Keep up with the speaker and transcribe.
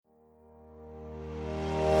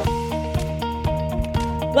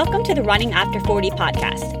Welcome to the Running After 40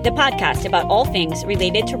 podcast, the podcast about all things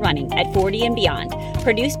related to running at 40 and beyond,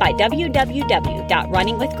 produced by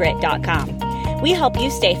www.runningwithgrit.com. We help you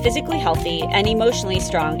stay physically healthy and emotionally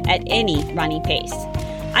strong at any running pace.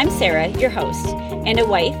 I'm Sarah, your host, and a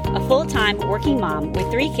wife, a full-time working mom with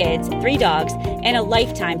 3 kids, 3 dogs, and a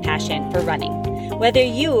lifetime passion for running. Whether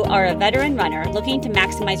you are a veteran runner looking to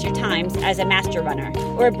maximize your times as a master runner,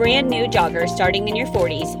 or a brand new jogger starting in your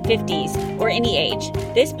 40s, 50s, or any age,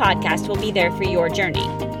 this podcast will be there for your journey.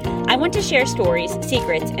 I want to share stories,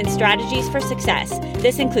 secrets, and strategies for success.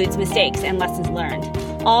 This includes mistakes and lessons learned,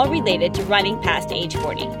 all related to running past age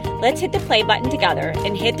 40. Let's hit the play button together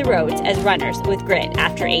and hit the roads as runners with grit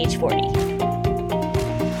after age 40.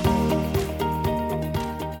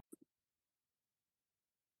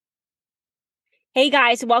 Hey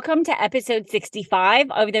guys, welcome to episode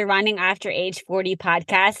 65 of the Running After Age 40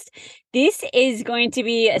 podcast. This is going to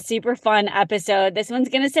be a super fun episode. This one's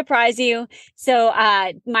going to surprise you. So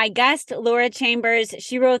my guest, Laura Chambers,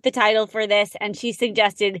 she wrote the title for this and she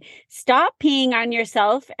suggested, stop peeing on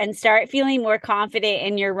yourself and start feeling more confident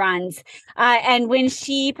in your runs. And when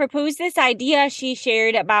she proposed this idea, she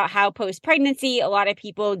shared about how post-pregnancy, a lot of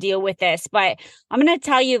people deal with this. But I'm going to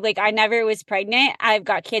tell you, I never was pregnant. I've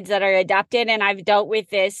got kids that are adopted and I've dealt with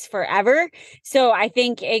this forever. So I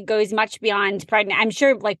think it goes much beyond pregnant. I'm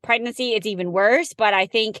sure pregnancy, it's even worse, but I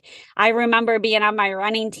think I remember being on my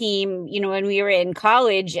running team, when we were in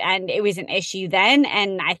college and it was an issue then.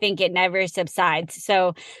 And I think it never subsides.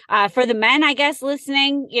 So for the men, I guess,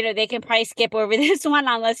 listening, they can probably skip over this one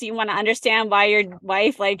unless you want to understand why your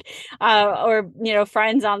wife, or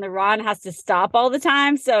friends on the run has to stop all the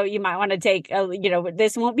time. So you might want to take,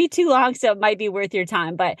 this won't be too long, so it might be worth your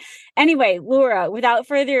time. But anyway, Laura, without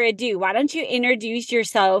further ado, why don't you introduce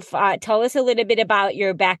yourself? Tell us a little bit about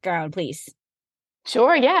your background, please.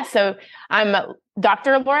 Sure. Yeah. So I'm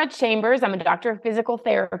Dr. Laura Chambers. I'm a doctor of physical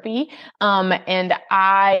therapy. And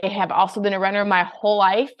I have also been a runner my whole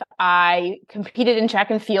life. I competed in track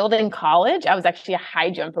and field in college. I was actually a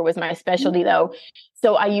high jumper was my specialty though.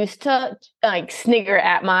 So I used to snigger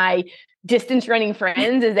at my distance running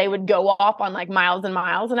friends as they would go off on miles and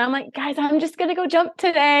miles. And I'm like, guys, I'm just going to go jump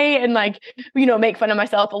today and make fun of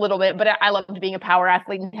myself a little bit. But I loved being a power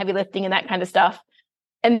athlete and heavy lifting and that kind of stuff.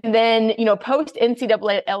 And then, post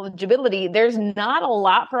NCAA eligibility, there's not a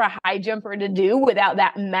lot for a high jumper to do without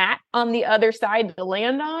that mat on the other side to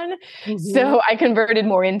land on. Mm-hmm. So I converted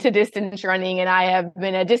more into distance running, and I have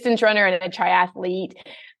been a distance runner and a triathlete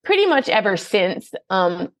pretty much ever since,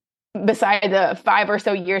 beside the 5 or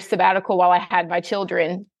so years sabbatical while I had my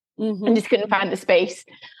children. Mm-hmm. I just couldn't find the space.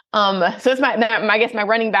 So it's my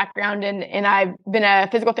running background, and I've been a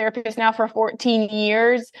physical therapist now for 14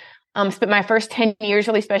 years. Spent my first 10 years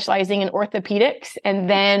really specializing in orthopedics. And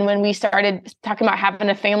then when we started talking about having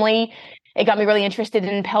a family, it got me really interested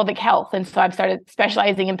in pelvic health. And so I've started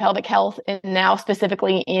specializing in pelvic health and now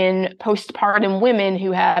specifically in postpartum women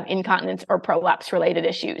who have incontinence or prolapse related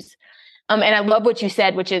issues. And I love what you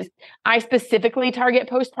said, which is I specifically target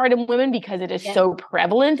postpartum women because it is so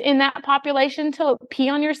prevalent in that population to pee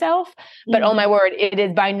on yourself. Mm-hmm. But oh my word, it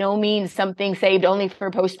is by no means something saved only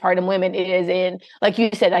for postpartum women. It is in, like you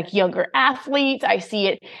said, younger athletes. I see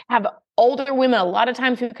it have older women a lot of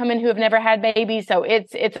times who come in who have never had babies. So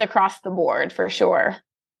it's across the board for sure.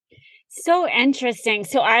 So interesting.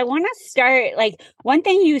 So I want to start, one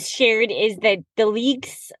thing you shared is that the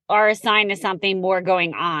leaks are a sign of something more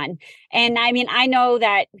going on. And I mean, I know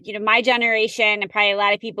that, my generation and probably a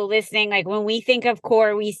lot of people listening, when we think of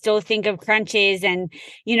core, we still think of crunches and,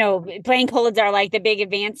 plain colds are the big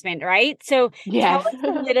advancement, right? So Tell us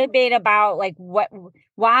a little bit about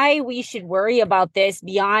why we should worry about this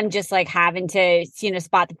beyond just having to,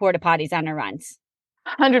 spot the porta potties on our runs.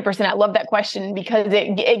 100%. I love that question because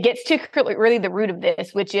it gets to really the root of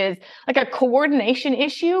this, which is a coordination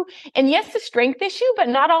issue. And yes, a strength issue, but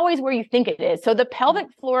not always where you think it is. So the pelvic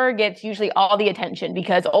floor gets usually all the attention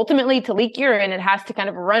because ultimately to leak urine, it has to kind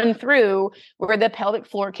of run through where the pelvic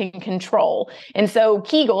floor can control. And so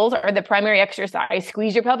Kegels are the primary exercise.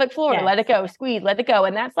 Squeeze your pelvic floor, let it go, squeeze, let it go.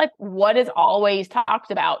 And that's what is always talked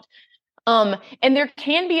about. And there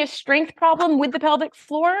can be a strength problem with the pelvic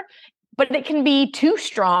floor, but it can be too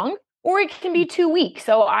strong or it can be too weak.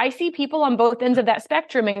 So I see people on both ends of that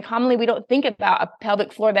spectrum, and commonly we don't think about a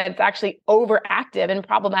pelvic floor that's actually overactive and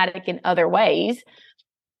problematic in other ways.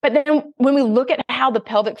 But then when we look at how the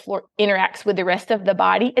pelvic floor interacts with the rest of the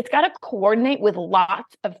body, it's got to coordinate with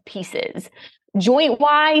lots of pieces.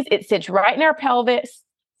 Joint-wise, it sits right in our pelvis.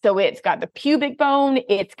 So it's got the pubic bone,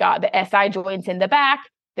 it's got the SI joints in the back,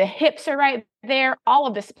 the hips are right there, all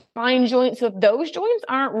of the spine joints. So if those joints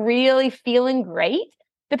aren't really feeling great,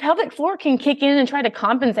 the pelvic floor can kick in and try to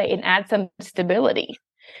compensate and add some stability.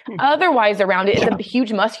 Otherwise, around it is a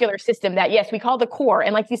huge muscular system that, yes, we call the core.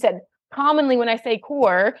 And like you said, commonly when I say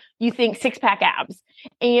core, you think six-pack abs.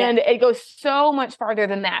 And it goes so much farther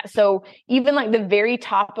than that. So even like the very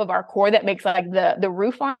top of our core that makes like the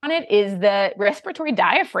roof on it is the respiratory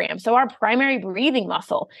diaphragm. So our primary breathing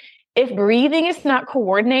muscle. If breathing is not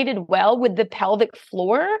coordinated well with the pelvic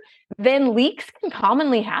floor, then leaks can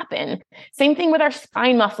commonly happen. Same thing with our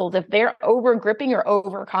spine muscles. If they're over gripping or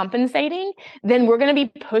overcompensating, then we're going to be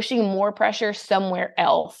pushing more pressure somewhere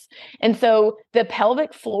else. And so the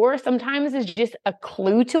pelvic floor sometimes is just a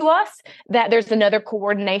clue to us that there's another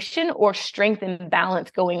coordination or strength and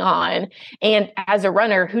balance going on. And as a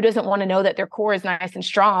runner, who doesn't want to know that their core is nice and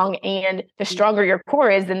strong? And the stronger your core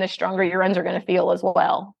is, then the stronger your runs are going to feel as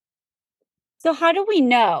well. So how do we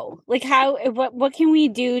know? Like what can we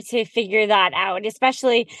do to figure that out?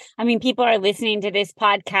 Especially, I mean, people are listening to this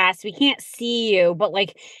podcast. We can't see you, but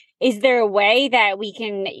like, is there a way that we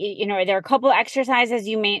can, are there a couple of exercises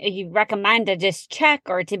you recommend to just check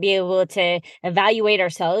or to be able to evaluate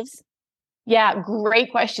ourselves? Yeah,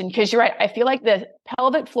 great question. Because you're right. I feel like the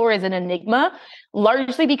pelvic floor is an enigma,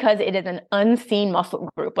 largely because it is an unseen muscle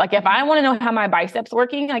group. Like if I want to know how my biceps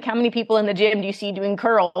working, like how many people in the gym do you see doing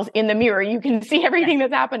curls in the mirror? You can see everything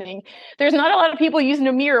that's happening. There's not a lot of people using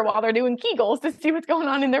a mirror while they're doing Kegels to see what's going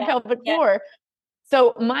on in their pelvic floor.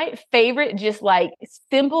 So my favorite, just like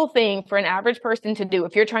simple thing for an average person to do,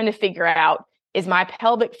 if you're trying to figure out, is my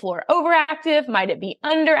pelvic floor overactive? Might it be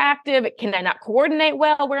underactive? Can I not coordinate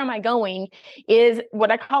well? Where am I going? Is what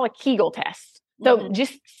I call a Kegel test. So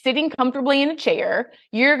just sitting comfortably in a chair,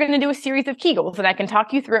 you're going to do a series of Kegels, and I can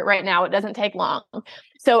talk you through it right now. It doesn't take long.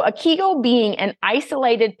 So a Kegel being an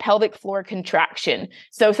isolated pelvic floor contraction.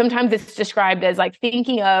 So sometimes it's described as like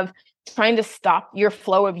thinking of trying to stop your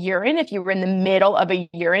flow of urine if you were in the middle of a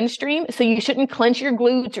urine stream. So you shouldn't clench your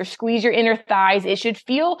glutes or squeeze your inner thighs. It should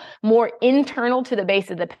feel more internal to the base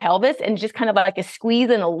of the pelvis and just kind of like a squeeze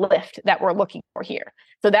and a lift that we're looking for here.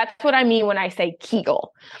 So that's what I mean when I say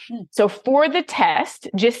Kegel. So for the test,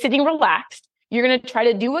 just sitting relaxed, you're going to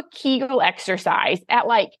try to do a Kegel exercise at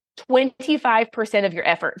like 25% of your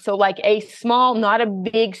effort. So like a small, not a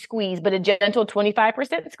big squeeze, but a gentle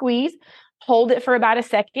 25% squeeze. Hold it for about a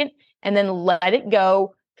second and then let it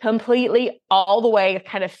go completely all the way,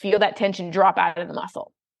 kind of feel that tension drop out of the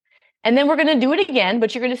muscle. And then we're going to do it again,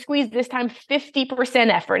 but you're going to squeeze this time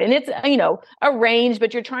 50% effort. And it's, a range,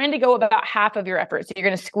 but you're trying to go about half of your effort. So you're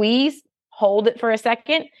going to squeeze, hold it for a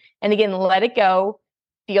second, and again, let it go,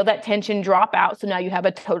 feel that tension drop out. So now you have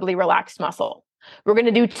a totally relaxed muscle. We're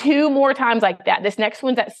going to do 2 more times like that. This next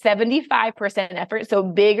one's at 75% effort. So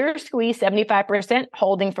bigger squeeze, 75%,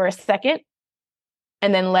 holding for a second,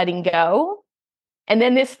 and then letting go. And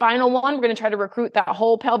then this final one, we're going to try to recruit that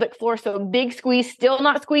whole pelvic floor. So big squeeze, still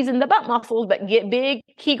not squeezing the butt muscles, but get big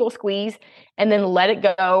Kegel squeeze, and then let it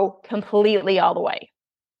go completely all the way.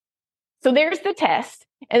 So there's the test.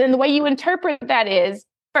 And then the way you interpret that is,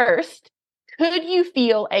 first, could you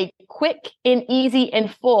feel a quick and easy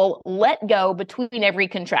and full let go between every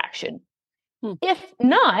contraction? If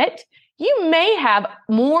not, you may have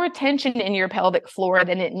more tension in your pelvic floor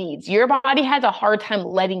than it needs. Your body has a hard time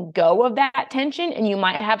letting go of that tension, and you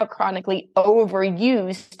might have a chronically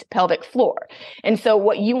overused pelvic floor. And so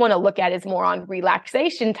what you want to look at is more on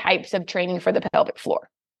relaxation types of training for the pelvic floor.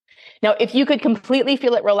 Now, if you could completely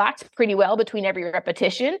feel it relax pretty well between every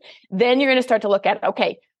repetition, then you're going to start to look at,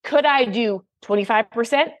 okay, could I do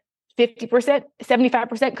 25%, 50%,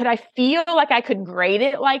 75%? Could I feel like I could grade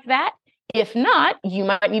it like that? If not, you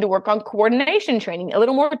might need to work on coordination training, a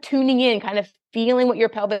little more tuning in, kind of feeling what your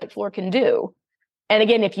pelvic floor can do. And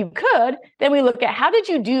again, if you could, then we look at how did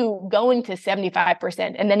you do going to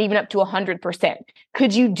 75% and then even up to 100%?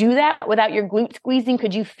 Could you do that without your glute squeezing?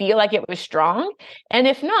 Could you feel like it was strong? And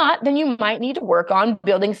if not, then you might need to work on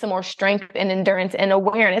building some more strength and endurance and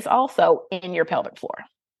awareness also in your pelvic floor.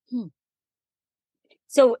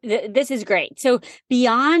 So this is great. So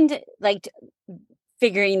beyond like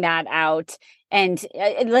figuring that out, and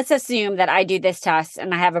let's assume that I do this test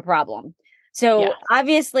and I have a problem. So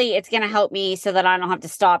obviously it's going to help me so that I don't have to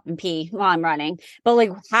stop and pee while I'm running. But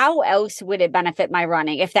like, how else would it benefit my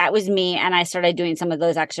running if that was me and I started doing some of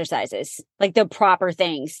those exercises, like the proper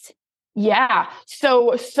things? Yeah.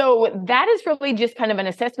 So that is really just kind of an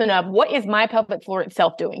assessment of what is my pelvic floor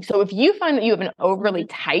itself doing. So if you find that you have an overly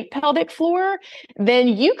tight pelvic floor, then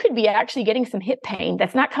you could be actually getting some hip pain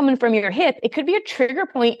that's not coming from your hip. It could be a trigger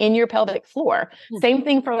point in your pelvic floor. Same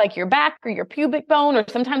thing for like your back or your pubic bone, or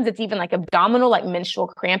sometimes it's even like abdominal, like menstrual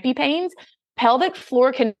crampy pains. Pelvic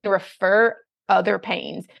floor can refer other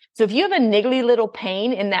pains. So if you have a niggly little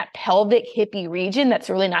pain in that pelvic hippie region that's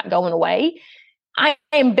really not going away, I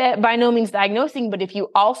am by no means diagnosing, but if you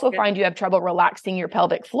also find you have trouble relaxing your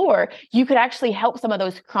pelvic floor, you could actually help some of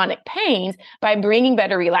those chronic pains by bringing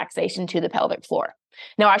better relaxation to the pelvic floor.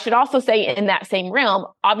 Now, I should also say in that same realm,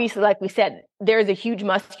 obviously, like we said, there's a huge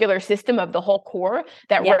muscular system of the whole core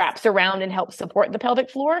that wraps around and helps support the pelvic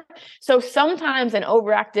floor. So sometimes an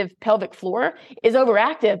overactive pelvic floor is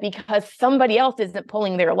overactive because somebody else isn't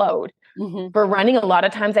pulling their load. For running, a lot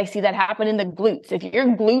of times I see that happen in the glutes. If your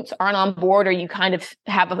glutes aren't on board, or you kind of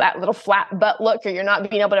have that little flat butt look, or you're not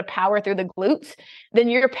being able to power through the glutes, then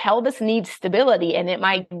your pelvis needs stability, and it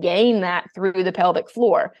might gain that through the pelvic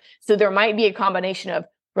floor. So there might be a combination of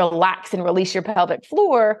relax and release your pelvic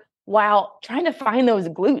floor while trying to find those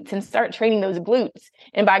glutes and start training those glutes.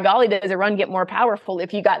 And by golly, does a run get more powerful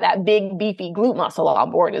if you got that big, beefy glute muscle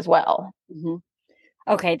on board as well.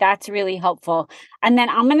 Okay, that's really helpful. And then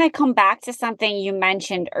I'm going to come back to something you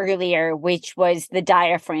mentioned earlier, which was the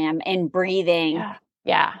diaphragm and breathing.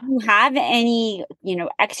 Yeah. Do you have any,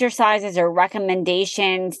 exercises or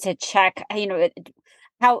recommendations to check,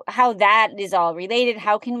 how that is all related?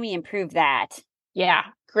 How can we improve that? Yeah,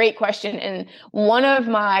 great question. And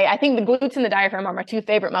I think the glutes and the diaphragm are my two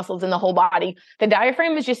favorite muscles in the whole body. The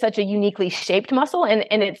diaphragm is just such a uniquely shaped muscle, and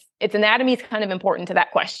its anatomy is kind of important to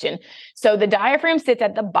that question. So the diaphragm sits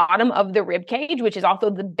at the bottom of the rib cage, which is also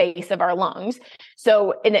the base of our lungs.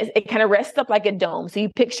 So it kind of rests up like a dome. So you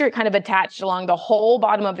picture it kind of attached along the whole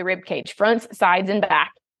bottom of the rib cage, fronts, sides, and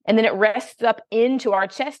back. And then it rests up into our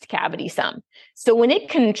chest cavity some. So when it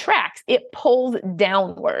contracts, it pulls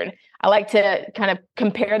downward. I like to kind of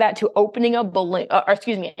compare that to opening a balloon,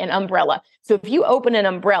 an umbrella. So if you open an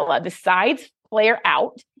umbrella, the sides flare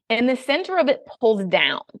out and the center of it pulls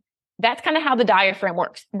down. That's kind of how the diaphragm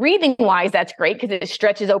works. Breathing wise, that's great because it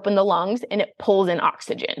stretches open the lungs and it pulls in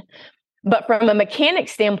oxygen. But from a mechanic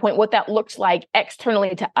standpoint, what that looks like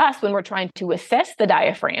externally to us when we're trying to assess the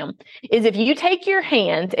diaphragm is if you take your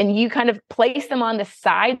hands and you kind of place them on the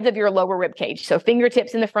sides of your lower rib cage, so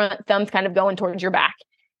fingertips in the front, thumbs kind of going towards your back,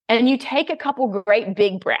 and you take a couple great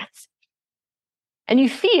big breaths and you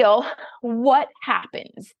feel what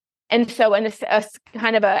happens. And so an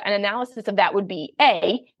analysis of that would be,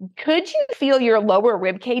 could you feel your lower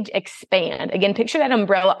rib cage expand? Again, picture that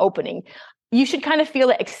umbrella opening. You should kind of feel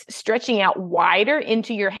it stretching out wider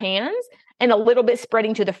into your hands and a little bit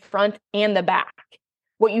spreading to the front and the back.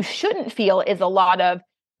 What you shouldn't feel is a lot of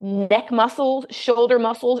neck muscles, shoulder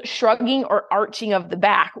muscles, shrugging or arching of the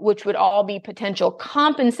back, which would all be potential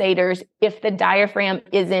compensators if the diaphragm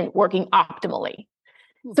isn't working optimally.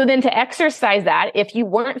 So then to exercise that, if you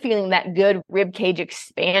weren't feeling that good rib cage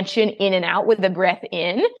expansion in and out with the breath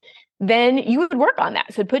in, then you would work on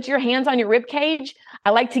that. So put your hands on your rib cage. I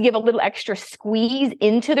like to give a little extra squeeze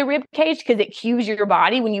into the rib cage because it cues your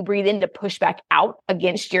body when you breathe in to push back out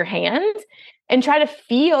against your hands, and try to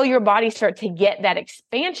feel your body start to get that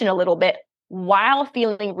expansion a little bit while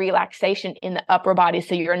feeling relaxation in the upper body.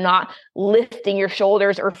 So you're not lifting your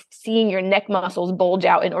shoulders or seeing your neck muscles bulge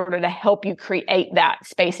out in order to help you create that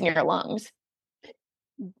space in your lungs.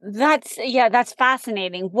 That's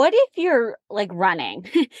fascinating. What if you're like running?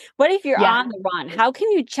 What if you're on the run? How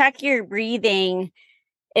can you check your breathing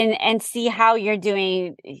and see how you're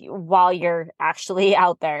doing while you're actually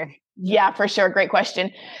out there? Yeah, for sure. Great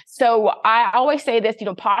question. So I always say this,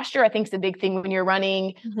 posture, I think is a big thing when you're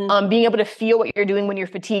running, being able to feel what you're doing when you're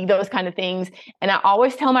fatigued, those kind of things. And I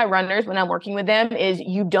always tell my runners when I'm working with them is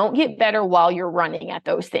you don't get better while you're running at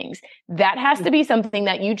those things. That has to be something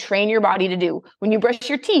that you train your body to do. When you brush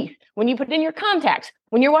your teeth, when you put in your contacts,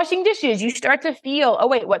 when you're washing dishes, you start to feel, oh,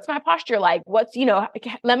 wait, what's my posture like?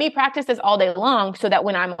 Let me practice this all day long so that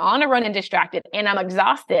when I'm on a run and distracted and I'm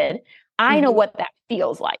exhausted, I know what that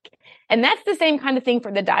feels like. And that's the same kind of thing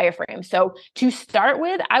for the diaphragm. So to start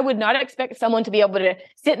with, I would not expect someone to be able to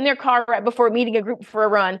sit in their car right before meeting a group for a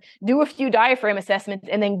run, do a few diaphragm assessments,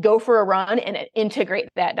 and then go for a run and integrate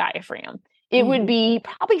that diaphragm. It would be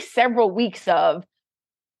probably several weeks of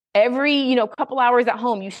every, couple hours at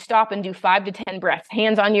home, you stop and do 5 to 10 breaths,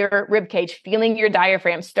 hands on your rib cage, feeling your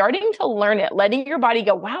diaphragm, starting to learn it, letting your body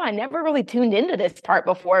go, wow, I never really tuned into this part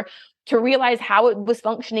before, to realize how it was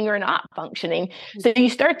functioning or not functioning. So you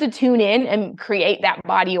start to tune in and create that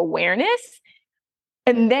body awareness.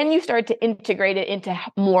 And then you start to integrate it into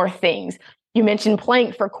more things. You mentioned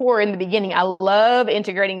plank for core in the beginning. I love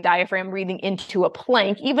integrating diaphragm breathing into a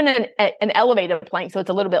plank, even an elevated plank. So it's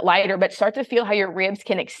a little bit lighter, but start to feel how your ribs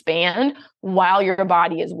can expand while your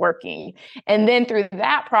body is working. And then through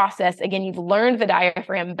that process, again, you've learned the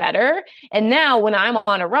diaphragm better. And now when I'm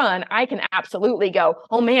on a run, I can absolutely go,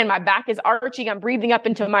 oh man, my back is arching. I'm breathing up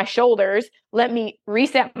into my shoulders. Let me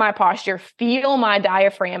reset my posture, feel my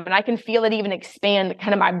diaphragm, and I can feel it even expand.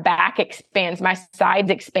 Kind of my back expands, my sides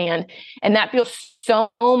expand. And that feels so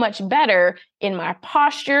much better in my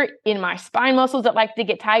posture, in my spine muscles that like to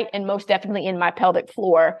get tight, and most definitely in my pelvic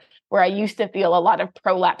floor, where I used to feel a lot of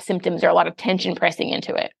prolapse symptoms or a lot of tension pressing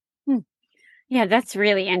into it. Yeah, that's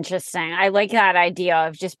really interesting. I like that idea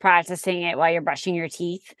of just practicing it while you're brushing your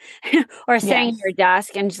teeth or sitting at your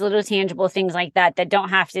desk, and just little tangible things like that that don't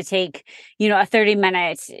have to take, a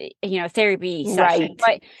 30-minute, therapy session.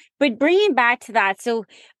 Right. But bringing back to that, so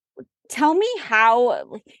tell me how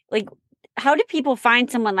do people find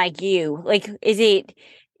someone like you? Like, is it,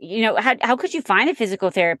 how could you find a physical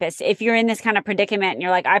therapist if you're in this kind of predicament and you're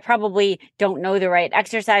like, I probably don't know the right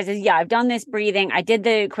exercises. Yeah, I've done this breathing. I did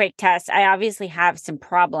the quick test. I obviously have some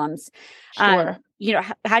problems. Sure.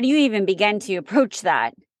 How do you even begin to approach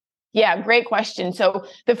that? Yeah, great question. So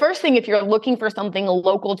the first thing, if you're looking for something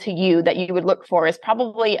local to you that you would look for, is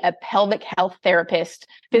probably a pelvic health therapist,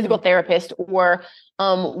 physical therapist, or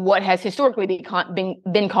what has historically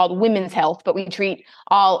been called women's health, but we treat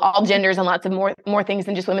all genders and lots of more things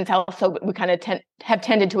than just women's health. So we kind of have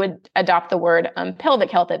tended to adopt the word pelvic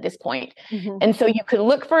health at this point. And so you could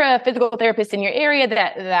look for a physical therapist in your area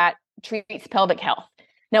that treats pelvic health.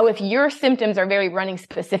 Now, if your symptoms are very running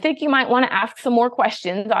specific, you might want to ask some more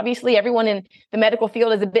questions. Obviously, everyone in the medical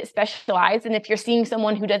field is a bit specialized. And if you're seeing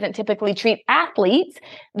someone who doesn't typically treat athletes,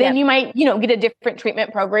 then you might, get a different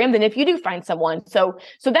treatment program than if you do find someone. So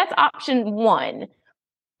that's option one.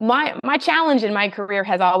 My challenge in my career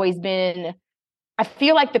has always been, I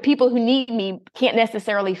feel like the people who need me can't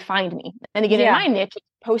necessarily find me. And again, in my niche,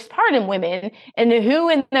 postpartum women, and who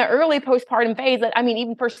in the early postpartum phase,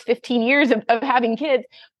 even first 15 years of having kids,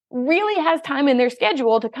 really has time in their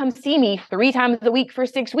schedule to come see me 3 times a week for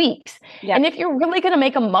 6 weeks. And if you're really going to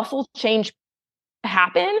make a muscle change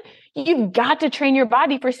happen, you've got to train your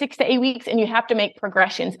body for 6 to 8 weeks, and you have to make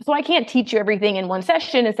progressions. So I can't teach you everything in one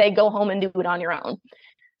session and say, go home and do it on your own.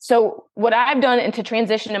 So what I've done to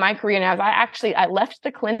transition in my career now is I left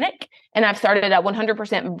the clinic, and I've started a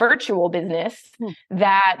 100% virtual business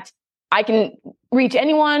that I can reach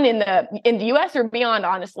anyone in the US or beyond.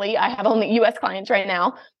 Honestly, I have only US clients right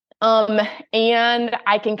now. And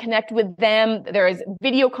I can connect with them. There is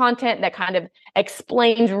video content that kind of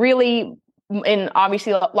explains really, in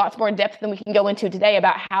obviously lots more depth than we can go into today,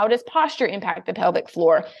 about how does posture impact the pelvic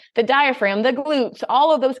floor, the diaphragm, the glutes,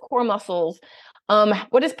 all of those core muscles.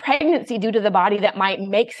 What does pregnancy do to the body that might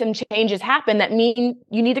make some changes happen that mean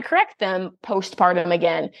you need to correct them postpartum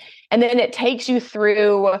again? And then it takes you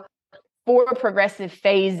through 4 progressive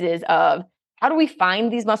phases of how do we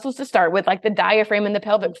find these muscles to start with, like the diaphragm and the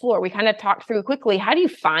pelvic floor. We kind of talked through quickly, how do you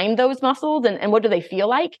find those muscles and what do they feel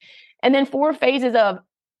like? And then 4 phases of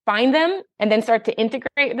find them and then start to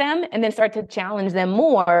integrate them and then start to challenge them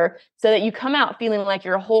more so that you come out feeling like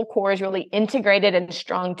your whole core is really integrated and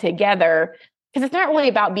strong together. Because it's not really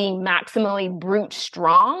about being maximally brute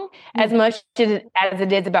strong as much as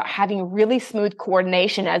it is about having really smooth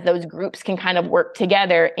coordination as those groups can kind of work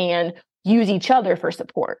together and use each other for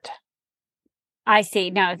support. I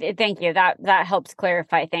see. No, thank you. That helps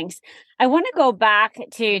clarify things. I want to go back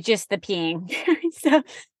to just the peeing. So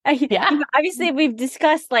obviously we've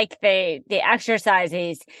discussed like the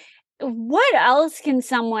exercises. What else can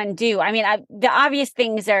someone do? I mean, the obvious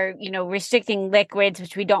things are, restricting liquids,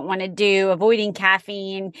 which we don't want to do, avoiding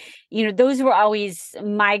caffeine. Those were always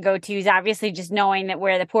my go-tos, obviously just knowing that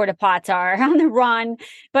where the porta pots are on the run.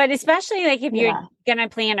 But especially like if you're going to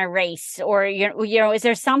plan a race or, is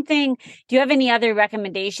there something, do you have any other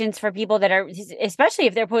recommendations for people that are, especially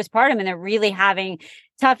if they're postpartum and they're really having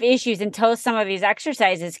tough issues until some of these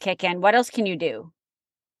exercises kick in? What else can you do?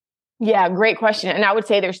 Yeah, great question. And I would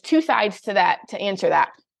say there's 2 sides to that, to answer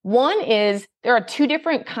that. One is there are 2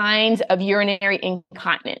 different kinds of urinary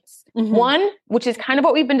incontinence. One, which is kind of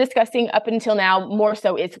what we've been discussing up until now, more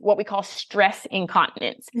so, it's what we call stress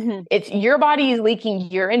incontinence. It's your body is leaking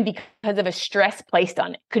urine because of a stress placed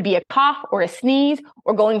on it. Could be a cough or a sneeze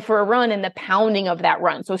or going for a run and the pounding of that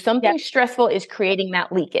run. So something stressful is creating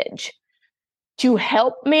that leakage. To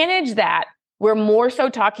help manage that, We're more so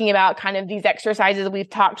talking about kind of these exercises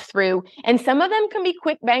we've talked through, and some of them can be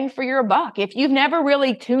quick bang for your buck. If you've never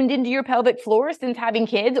really tuned into your pelvic floor since having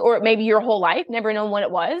kids, or maybe your whole life, never known what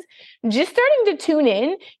it was, just starting to tune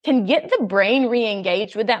in can get the brain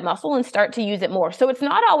re-engaged with that muscle and start to use it more. So it's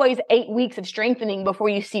not always 8 weeks of strengthening before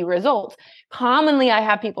you see results. Commonly, I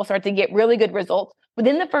have people start to get really good results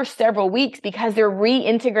within the first several weeks because they're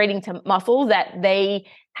reintegrating to muscles that they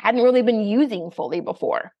hadn't really been using fully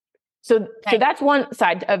before. So that's one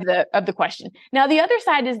side of the question. Now, the other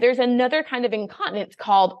side is there's another kind of incontinence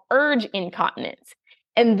called urge incontinence.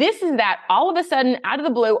 And this is that all of a sudden, out of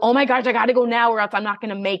the blue, oh my gosh, I got to go now or else I'm not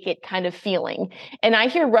going to make it kind of feeling. And I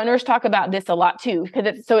hear runners talk about this a lot too,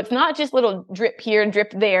 because it's not just little drip here and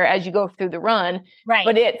drip there as you go through the run, right?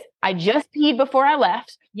 But it's, I just peed before I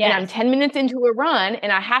left. Yes. And I'm 10 minutes into a run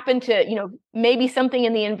and I happen to, maybe something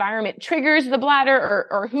in the environment triggers the bladder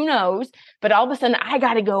or who knows, but all of a sudden I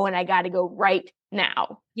got to go and I got to go right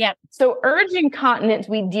now. Yep. So urge incontinence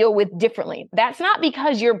we deal with differently. That's not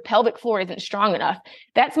because your pelvic floor isn't strong enough.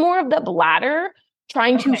 That's more of the bladder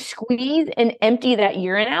trying to squeeze and empty that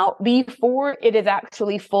urine out before it is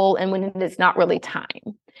actually full and when it is not really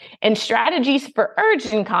time. And strategies for urge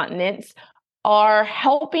incontinence are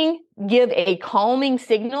helping give a calming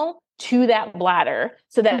signal to that bladder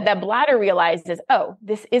so that that bladder realizes, oh,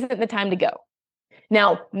 this isn't the time to go.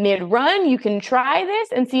 Now, mid-run, you can try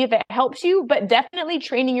this and see if it helps you, but definitely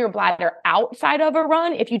training your bladder outside of a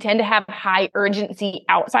run. If you tend to have high urgency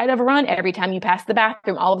outside of a run, every time you pass the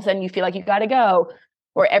bathroom, all of a sudden you feel like you got to go.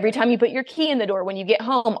 Or every time you put your key in the door, when you get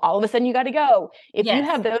home, all of a sudden you got to go. If you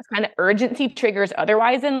have those kind of urgency triggers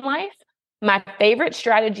otherwise in life, my favorite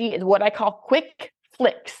strategy is what I call quick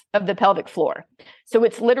flicks of the pelvic floor. So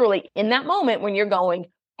it's literally in that moment when you're going,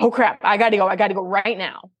 oh crap, I got to go right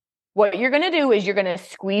now. What you're going to do is you're going to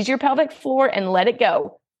squeeze your pelvic floor and let it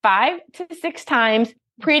go 5 to 6 times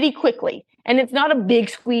pretty quickly. And it's not a big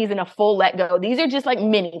squeeze and a full let go. These are just like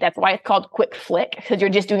mini. That's why it's called quick flick, because you're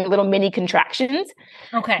just doing little mini contractions.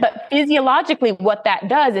 Okay. But physiologically, what that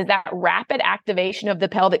does is that rapid activation of the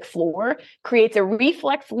pelvic floor creates a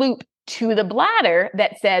reflex loop to the bladder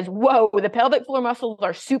that says, whoa, the pelvic floor muscles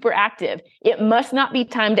are super active. It must not be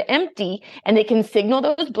time to empty. And they can signal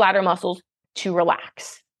those bladder muscles to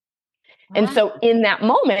relax. And so in that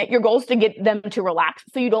moment, your goal is to get them to relax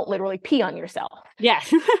so you don't literally pee on yourself. Yes.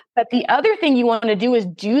 But the other thing you want to do is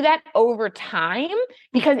do that over time,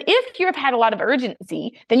 because if you've had a lot of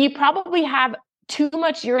urgency, then you probably have too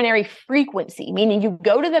much urinary frequency, meaning you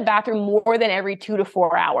go to the bathroom more than every 2 to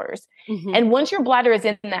 4 hours. Mm-hmm. And once your bladder is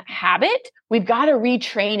in that habit, we've got to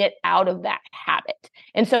retrain it out of that habit.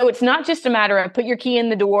 And so it's not just a matter of put your key in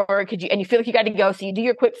the door and you feel like you got to go. So you do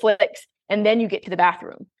your quick flicks and then you get to the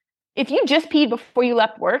bathroom. If you just peed before you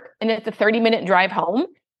left work and it's a 30-minute drive home,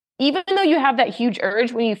 even though you have that huge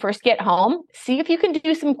urge when you first get home, see if you can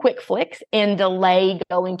do some quick flicks and delay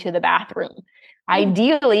going to the bathroom.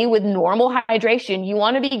 Ideally, with normal hydration, you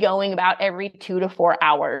want to be going about every 2 to 4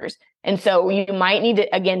 hours. And so you might need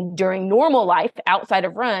to, again, during normal life, outside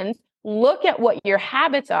of runs, look at what your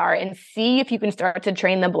habits are and see if you can start to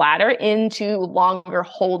train the bladder into longer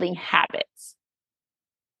holding habits.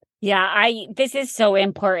 Yeah, this is so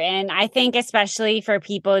important. I think especially for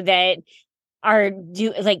people that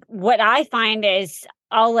what I find is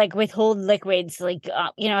I'll withhold liquids,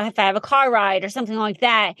 if I have a car ride or something like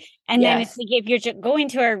that. And then it's if you're going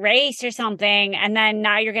to a race or something, and then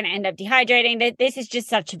now you're going to end up dehydrating. This is just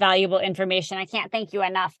such valuable information. I can't thank you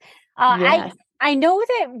enough. I know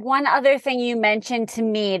that one other thing you mentioned to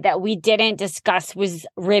me that we didn't discuss was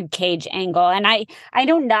rib cage angle. And I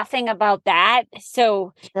know nothing about that.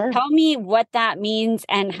 So tell me what that means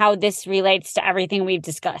and how this relates to everything we've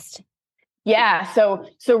discussed. Yeah. So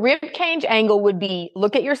rib cage angle would be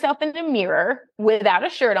look at yourself in the mirror without a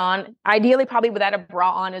shirt on, ideally probably without a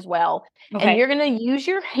bra on as well. Okay. And you're going to use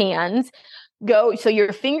your hands. So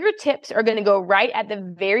your fingertips are going to go right at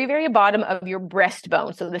the very, very bottom of your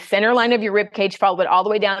breastbone. So the center line of your rib cage, follow it all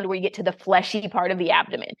the way down to where you get to the fleshy part of the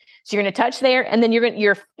abdomen. So you're going to touch there, and then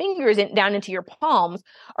your fingers down into your palms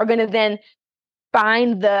are going to then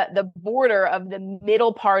find the border of the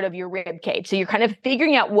middle part of your rib cage. So you're kind of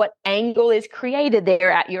figuring out what angle is created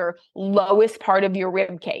there at your lowest part of your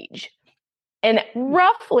rib cage. And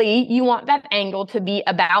roughly, you want that angle to be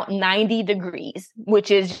about 90 degrees,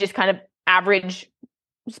 which is just kind of average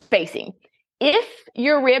spacing. If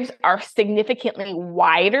your ribs are significantly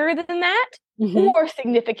wider than that, or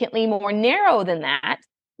significantly more narrow than that,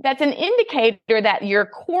 that's an indicator that your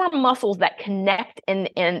core muscles that connect and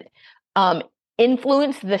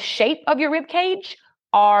influence the shape of your rib cage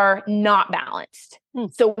are not balanced. Hmm.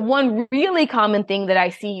 So one really common thing that I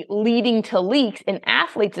see leading to leaks in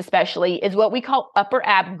athletes especially is what we call upper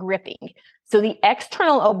ab gripping. So the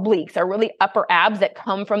external obliques are really upper abs that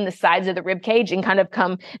come from the sides of the rib cage and kind of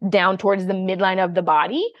come down towards the midline of the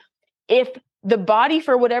body. If the body,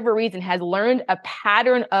 for whatever reason, has learned a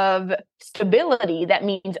pattern of stability that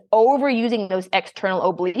means overusing those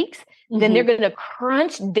external obliques, then they're going to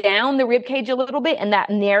crunch down the rib cage a little bit, and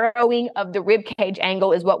that narrowing of the rib cage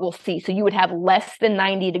angle is what we'll see. So you would have less than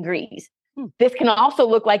 90 degrees. This can also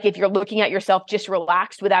look like if you're looking at yourself just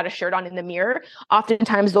relaxed without a shirt on in the mirror.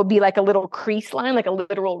 Oftentimes there'll be like a little crease line, like a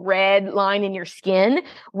literal red line in your skin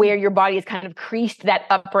where your body has kind of creased that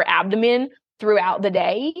upper abdomen throughout the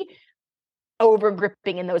day, over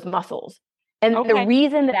gripping in those muscles. And the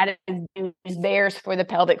reason that is bears for the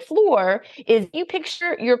pelvic floor is you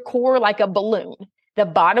picture your core like a balloon. The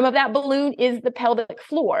bottom of that balloon is the pelvic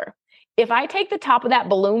floor. If I take the top of that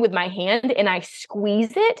balloon with my hand and I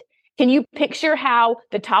squeeze it, can you picture how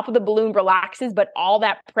the top of the balloon relaxes, but all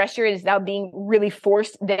that pressure is now being really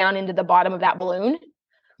forced down into the bottom of that balloon?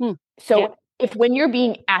 So if when you're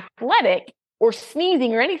being athletic, or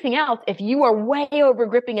sneezing or anything else, if you are way over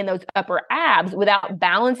gripping in those upper abs without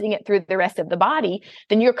balancing it through the rest of the body,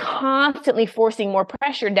 then you're constantly forcing more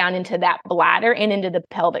pressure down into that bladder and into the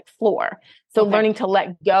pelvic floor. So learning to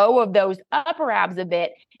let go of those upper abs a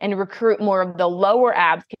bit and recruit more of the lower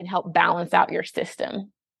abs can help balance out your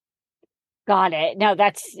system. Got it. No,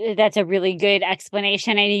 that's a really good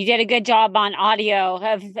explanation, and you did a good job on audio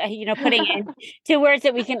of putting it into words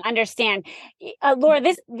that we can understand. Laura,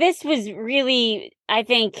 this was really, I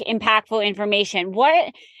think, impactful information.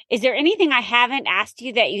 What is there anything I haven't asked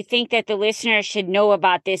you that you think that the listeners should know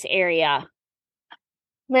about this area?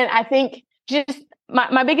 Man, I think just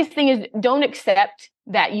my biggest thing is don't accept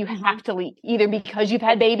that you have to leak, either because you've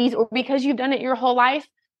had babies or because you've done it your whole life.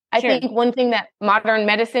 I think one thing that modern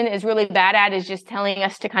medicine is really bad at is just telling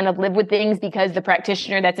us to kind of live with things because the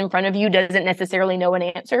practitioner that's in front of you doesn't necessarily know an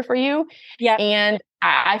answer for you. Yeah. And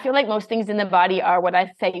I feel like most things in the body are what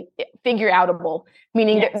I say figure outable,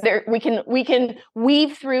 meaning that we can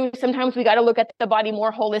weave through. Sometimes we got to look at the body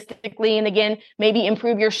more holistically, and again, maybe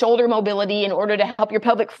improve your shoulder mobility in order to help your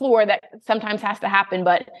pelvic floor. That sometimes has to happen.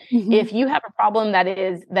 But if you have a problem that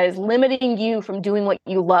is limiting you from doing what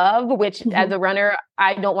you love, which as a runner,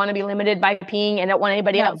 I don't want to be limited by peeing, and I don't want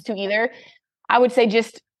anybody else to either. I would say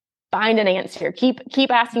just find an answer. Keep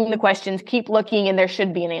asking the questions, keep looking, and there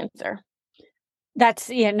should be an answer. That's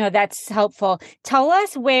helpful. Tell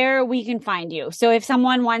us where we can find you. So if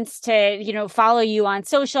someone wants to, follow you on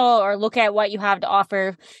social or look at what you have to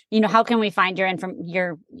offer, how can we find how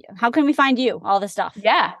can we find you? All the stuff.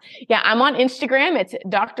 Yeah. I'm on Instagram. It's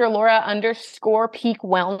Dr. Laura _Peak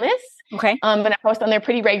Wellness. Okay. And I post on there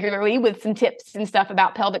pretty regularly with some tips and stuff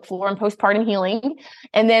about pelvic floor and postpartum healing.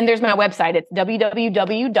 And then there's my website. It's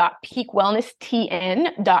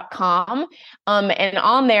www.peakwellnesstn.com. And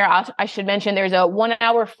on there, I should mention there's a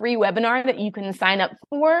 1-hour free webinar that you can sign up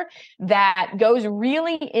for that goes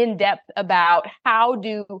really in depth about how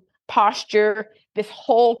do posture, this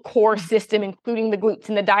whole core system, including the glutes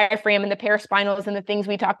and the diaphragm and the paraspinals and the things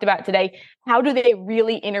we talked about today, how do they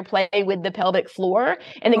really interplay with the pelvic floor?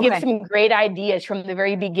 And it gives some great ideas from the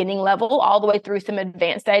very beginning level all the way through some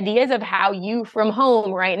advanced ideas of how you from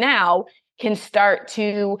home right now can start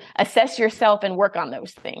to assess yourself and work on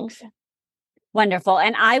those things. Wonderful.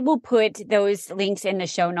 And I will put those links in the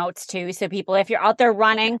show notes too. So people, if you're out there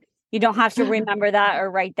running, you don't have to remember that or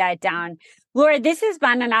write that down. Laura, this has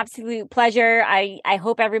been an absolute pleasure. I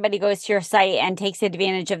hope everybody goes to your site and takes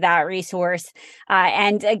advantage of that resource.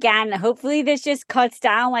 And again, hopefully this just cuts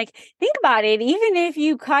down. Like, think about it. Even if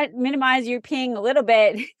you minimize your peeing a little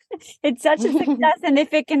bit, it's such a success. And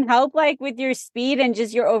if it can help like with your speed and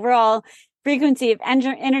just your overall frequency of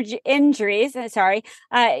injuries,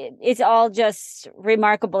 it's all just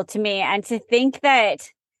remarkable to me. And to think that,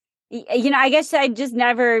 I guess I just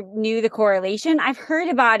never knew the correlation. I've heard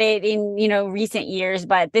about it in, recent years,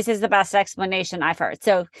 but this is the best explanation I've heard.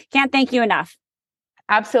 So can't thank you enough.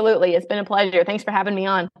 Absolutely. It's been a pleasure. Thanks for having me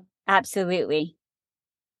on. Absolutely.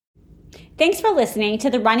 Thanks for listening to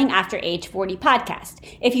the Running After Age 40 podcast.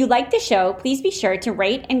 If you like the show, please be sure to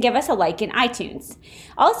rate and give us a like in iTunes.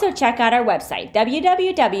 Also, check out our website,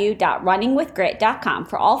 www.runningwithgrit.com,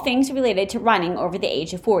 for all things related to running over the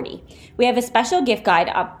age of 40. We have a special gift guide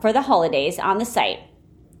up for the holidays on the site,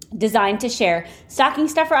 designed to share stocking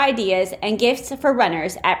stuffer ideas and gifts for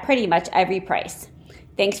runners at pretty much every price.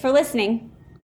 Thanks for listening.